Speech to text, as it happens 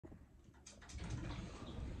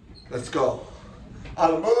Let's go.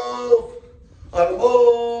 On the move. On the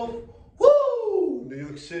move. Woo! New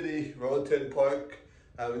York City, Rollington Park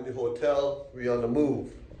Avenue Hotel. We on the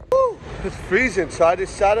move. Woo! It's freezing, so I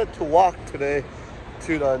decided to walk today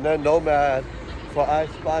to the Nomad for Ice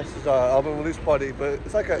Spice's album release party. But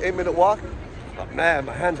it's like an 8-minute walk. But man,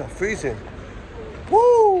 my hands are freezing.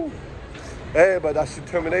 Woo! Hey, but that's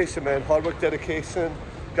determination, man. Hard work, dedication.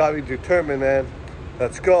 Gotta be determined, man.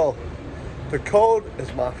 Let's go. The code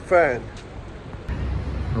is my friend.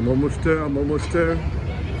 I'm almost there. I'm almost there.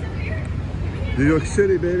 New York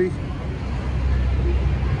City, baby.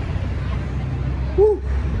 Woo!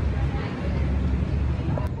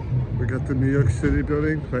 We got the New York City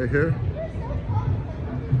building right here.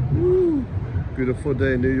 Woo! Beautiful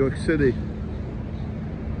day in New York City.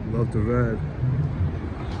 Love the red.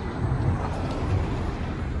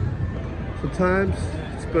 Sometimes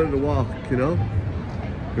it's better to walk, you know?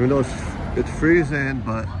 Even though it's freezing,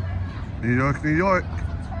 but New York, New York.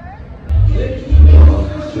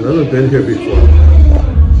 I've never been here before.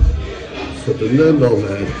 So the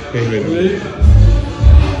Nomad. Hey,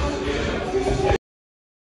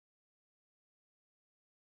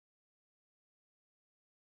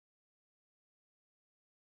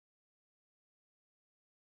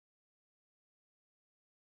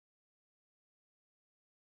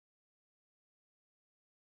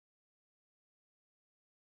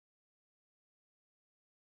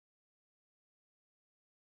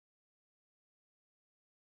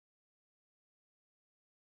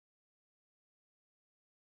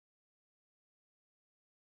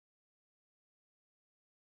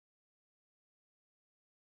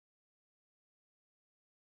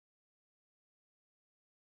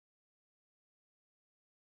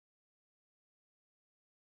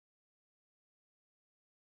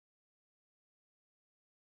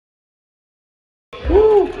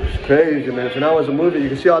 Woo! It's crazy, man. So now as a movie, you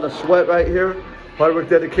can see all the sweat right here. Hard work,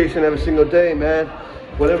 dedication every single day, man.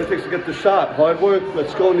 Whatever it takes to get the shot. Hard work.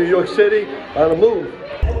 Let's go New York City on the move.